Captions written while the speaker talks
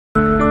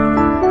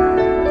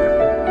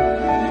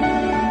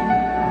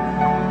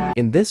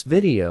In this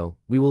video,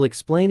 we will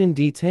explain in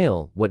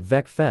detail what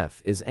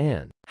VCF is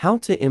and how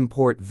to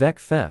import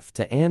VCF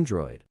to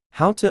Android.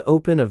 How to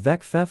open a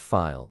VCF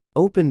file.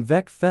 Open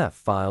VCF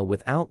file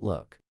with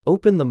Outlook.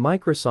 Open the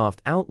Microsoft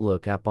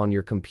Outlook app on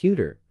your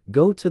computer.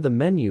 Go to the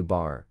menu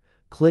bar,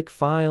 click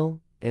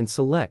File, and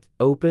select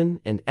Open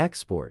and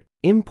Export.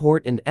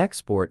 Import and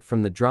export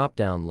from the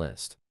drop-down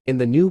list. In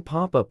the new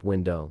pop-up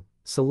window,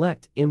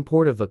 select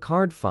Import of a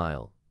card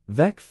file,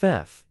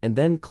 VCF, and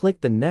then click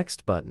the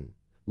Next button.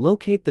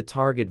 Locate the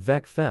target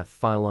VCF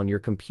file on your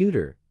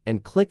computer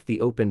and click the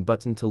Open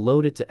button to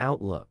load it to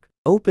Outlook.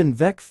 Open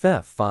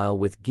VCF file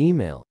with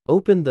Gmail.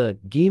 Open the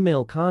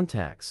Gmail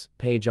Contacts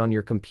page on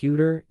your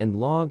computer and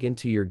log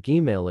into your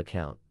Gmail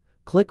account.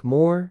 Click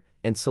More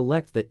and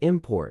select the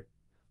Import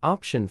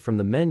option from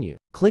the menu.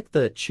 Click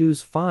the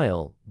Choose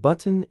File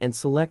button and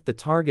select the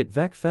target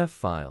VCF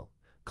file.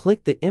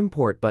 Click the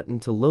Import button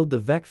to load the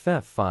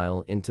VCF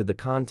file into the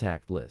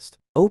contact list.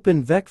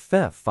 Open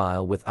VCF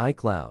file with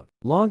iCloud.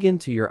 Log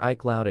into your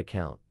iCloud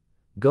account.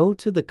 Go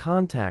to the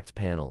Contact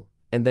panel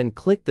and then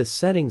click the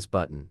Settings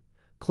button.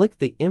 Click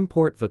the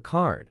Import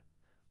VCard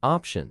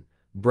option.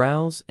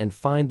 Browse and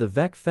find the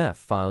VCF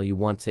file you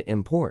want to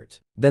import.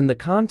 Then the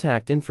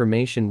contact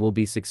information will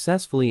be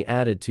successfully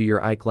added to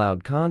your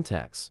iCloud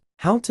contacts.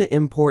 How to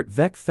import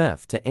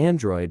VCF to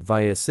Android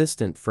via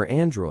Assistant for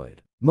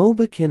Android.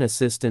 Mobikin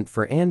Assistant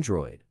for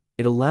Android.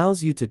 It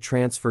allows you to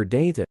transfer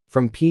data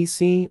from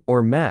PC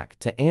or Mac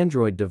to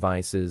Android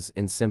devices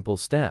in simple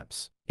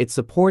steps. It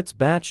supports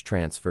batch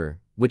transfer,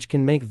 which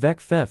can make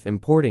VCF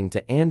importing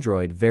to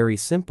Android very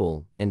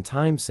simple and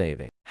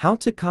time-saving. How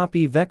to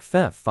copy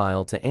VCF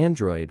file to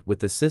Android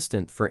with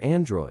Assistant for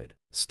Android.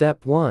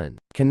 Step 1.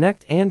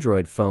 Connect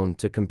Android phone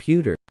to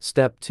computer.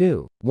 Step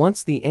 2.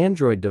 Once the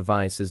Android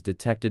device is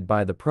detected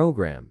by the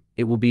program,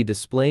 it will be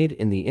displayed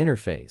in the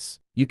interface.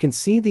 You can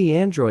see the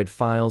Android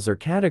files are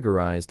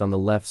categorized on the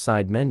left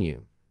side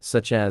menu,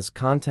 such as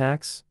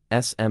Contacts,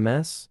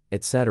 SMS,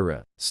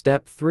 etc.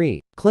 Step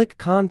 3. Click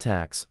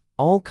Contacts,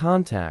 All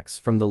Contacts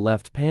from the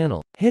left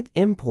panel. Hit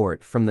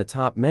Import from the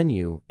top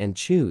menu and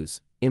choose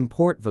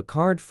Import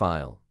VCard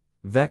file,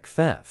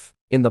 VCF.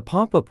 In the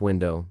pop-up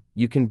window,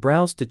 you can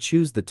browse to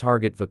choose the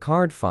target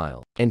VCard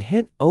file and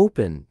hit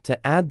Open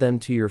to add them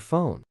to your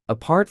phone.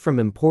 Apart from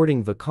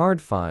importing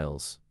VCard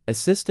files,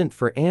 Assistant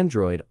for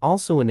Android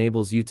also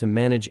enables you to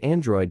manage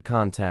Android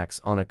contacts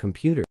on a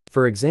computer.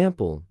 For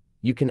example,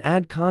 you can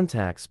add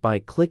contacts by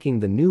clicking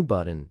the New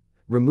button,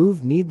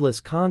 remove needless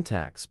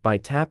contacts by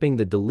tapping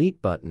the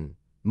Delete button,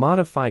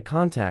 modify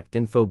contact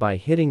info by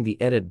hitting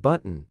the Edit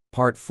button.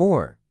 Part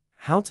 4.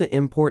 How to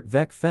import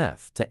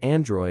VCF to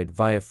Android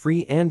via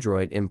free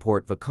Android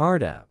Import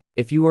VCard app.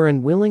 If you are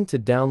unwilling to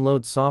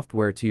download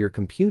software to your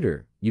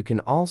computer, you can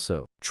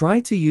also try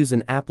to use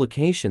an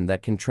application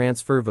that can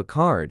transfer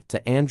VCard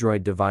to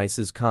Android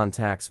devices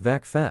contacts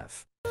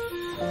VCF.